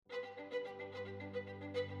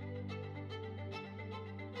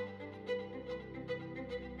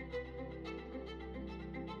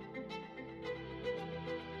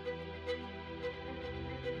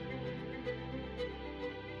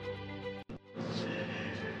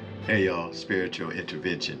Hey y'all, Spiritual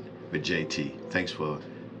Intervention with JT. Thanks for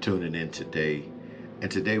tuning in today. And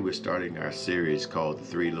today we're starting our series called The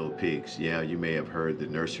Three Little Pigs. Yeah, you may have heard the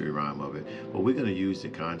nursery rhyme of it, but we're going to use the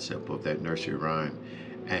concept of that nursery rhyme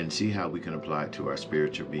and see how we can apply it to our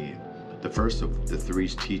spiritual being. The first of the three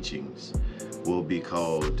teachings will be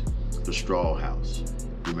called the straw house.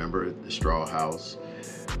 Remember the straw house,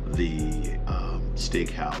 the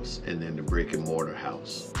stick house, and then the brick and mortar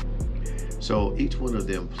house. So each one of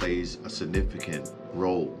them plays a significant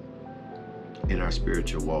role in our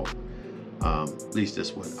spiritual walk. At least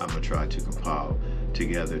that's what I'm going to try to compile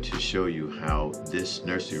together to show you how this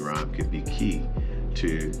nursery rhyme can be key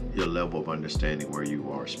to your level of understanding where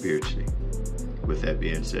you are spiritually. With that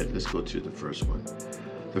being said, let's go to the first one.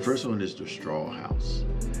 The first one is the straw house.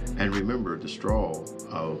 And remember, the straw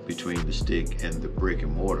between the stick and the brick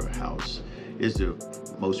and mortar house is the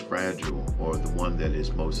most fragile, or the one that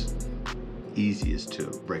is most easiest to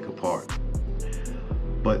break apart.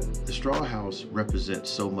 But the straw house represents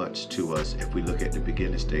so much to us if we look at the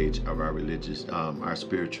beginning stage of our our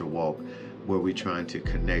spiritual walk, where we're trying to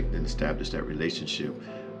connect and establish that relationship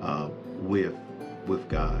with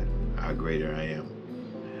God, our greater I am.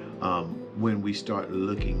 When we start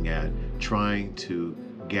looking at trying to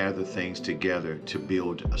gather things together to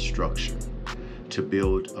build a structure, to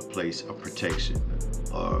build a place of protection,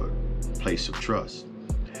 or place of trust.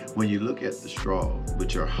 When you look at the straw,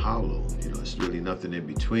 which are hollow, it's really nothing in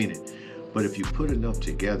between it. But if you put enough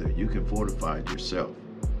together, you can fortify yourself.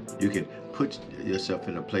 You can put yourself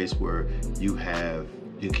in a place where you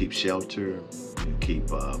keep shelter, you keep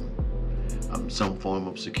some form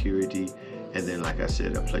of security, and then, like I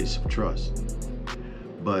said, a place of trust.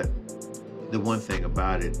 But the one thing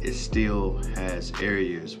about it still has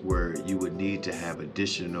areas where you would need to have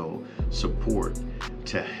additional support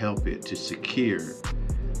to help it to secure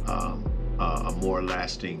a more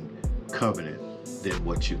lasting covenant than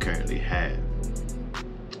what you currently have.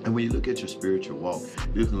 And when you look at your spiritual walk,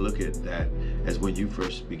 you can look at that as when you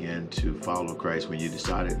first began to follow Christ, when you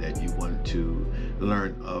decided that you wanted to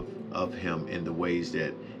learn of Him in the ways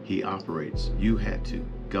that He operates. You had to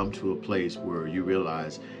come to a place where you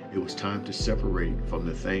realized it was time to separate from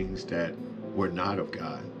the things that were not of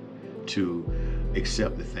God to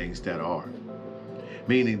accept the things that are.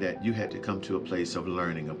 Meaning that you had to come to a place of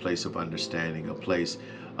learning, a place of understanding, a place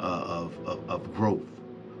of growth,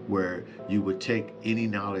 where you would take any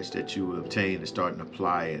knowledge that you obtain and start and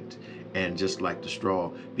apply it, and just like the straw,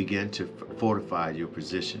 begin to fortify your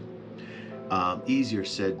position. Easier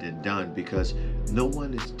said than done, because no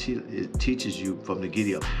one teaches you from the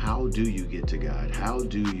giddy up, how do you get to God? How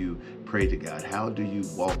do you pray to God? How do you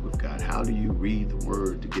walk with God? How do you read the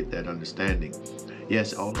Word to get that understanding?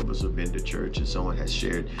 Yes, all of us have been to church and someone has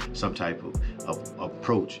shared some type of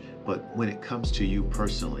approach. But when it comes to you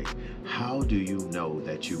personally, how do you know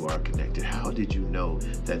that you are connected? How did you know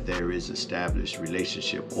that there is established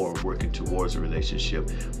relationship, or working towards a relationship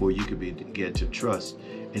where you can begin to trust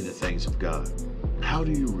in the things of God? How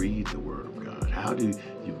do you read the Word of God? How do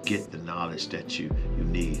you get the knowledge that you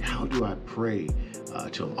need? How do I pray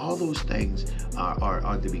to Him? All those things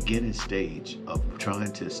are the beginning stage of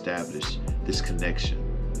trying to establish this connection.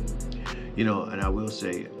 And I will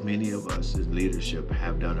say, many of us as leadership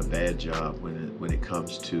have done a bad job when it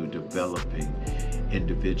comes to developing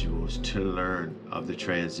individuals to learn of the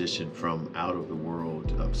transition from out of the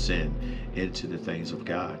world of sin into the things of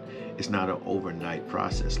God. It's not an overnight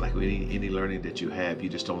process. Like any learning that you have, you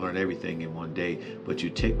just don't learn everything in one day, but you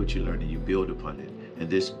take what you learn and you build upon it. And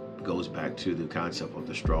this goes back to the concept of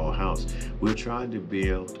the straw house. We're trying to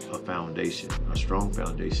build a foundation, a strong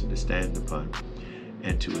foundation to stand upon,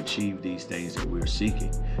 and to achieve these things that we're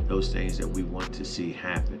seeking, those things that we want to see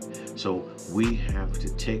happen. So we have to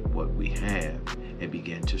take what we have and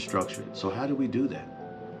begin to structure it. So how do we do that?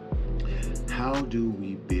 How do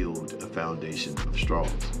we build a foundation of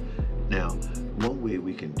straws? Now, one way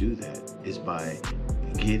we can do that is by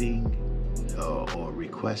getting or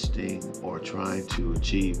requesting or trying to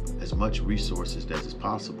achieve as much resources as is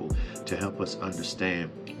possible to help us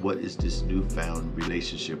understand what is this newfound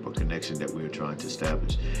relationship or connection that we are trying to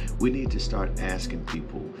establish. We need to start asking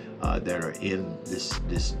people that are in this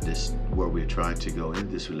where we're trying to go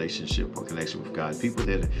in this relationship or connection with God, people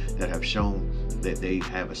that have shown that they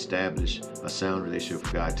have established a sound relationship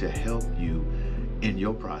with God, to help you in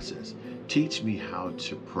your process, Teach me how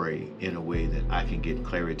to pray in a way that I can get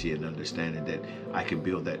clarity and understanding, that I can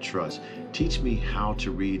build that trust. Teach me how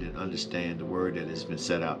to read and understand the word that has been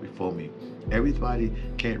set out before me. Everybody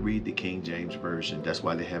can't read the King James Version. That's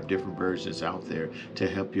why they have different versions out there to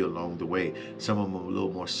help you along the way. Some of them are a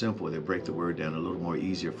little more simple. They break the word down a little more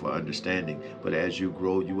easier for understanding. But as you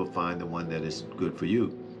grow, you will find the one that is good for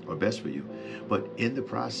you or best for you. But in the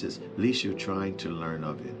process, at least you're trying to learn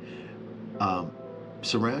of it.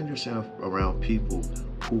 Surround yourself around people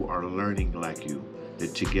who are learning like you,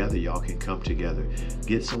 that together y'all can come together.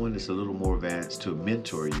 Get someone that's a little more advanced to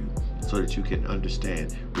mentor you so that you can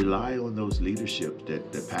understand. Rely on those leadership,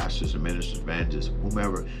 that the pastors and ministers, evangelists,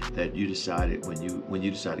 whomever, that you decided when you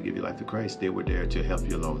decided to give your life to Christ, they were there to help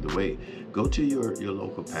you along the way. Go to your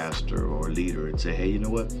local pastor or leader and say, hey, you know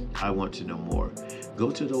what? I want to know more. Go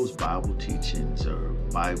to those Bible teachings or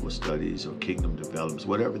Bible studies or kingdom developments,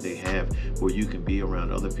 whatever they have, where you can be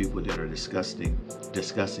around other people that are discussing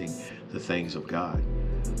the things of God.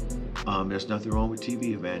 There's nothing wrong with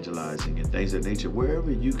TV evangelizing and things of that nature.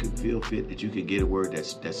 Wherever you can feel fit that you can get a word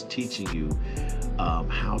that's teaching you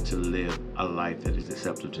how to live a life that is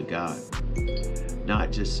acceptable to God.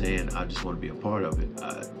 Not just saying, I just want to be a part of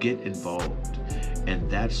it. Get involved. And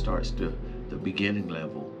that starts the beginning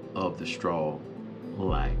level of the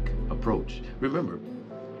straw-like approach. Remember,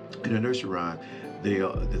 in the nursery rhyme,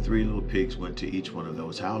 the three little pigs went to each one of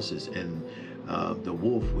those houses, and the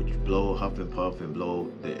wolf would blow, huff and puff, and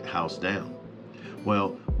blow the house down.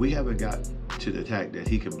 Well, we haven't got to the fact that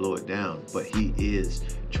he can blow it down, but he is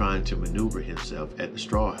trying to maneuver himself at the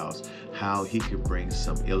straw house, how he can bring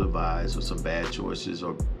some ill-advised or some bad choices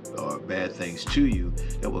or bad things to you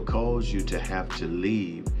that will cause you to have to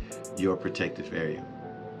leave your protective area.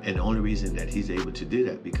 And the only reason that he's able to do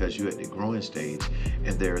that because you're at the growing stage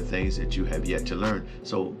and there are things that you have yet to learn.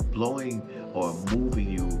 So blowing or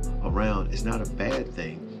moving you around is not a bad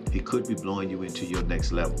thing. He could be blowing you into your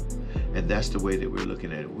next level. And that's the way that we're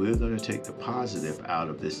looking at it. We're going to take the positive out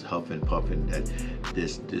of this huff and puffing that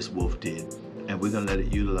this wolf did. And we're going to let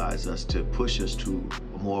it utilize us to push us to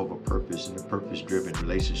more of a purpose and a purpose-driven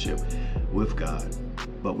relationship with God.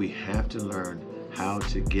 But we have to learn how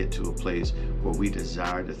to get to a place where we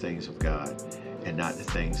desire the things of God and not the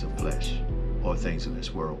things of flesh or things of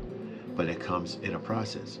this world. But it comes in a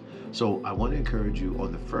process. So I want to encourage you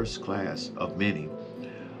on the first class of many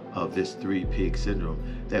of this three-pig syndrome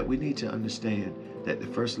that we need to understand that the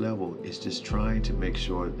first level is just trying to make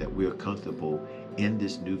sure that we're comfortable in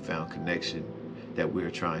this newfound connection that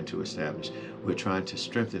we're trying to establish. We're trying to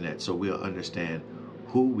strengthen that so we'll understand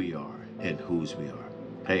who we are and whose we are.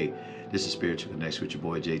 Hey, this is Spiritual Connection with your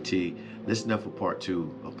boy JT. Listen up for part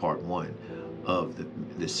 2 of part 1 of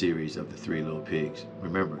the series of the Three Little Pigs.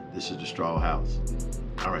 Remember, this is the Straw House.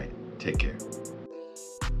 All right, take care.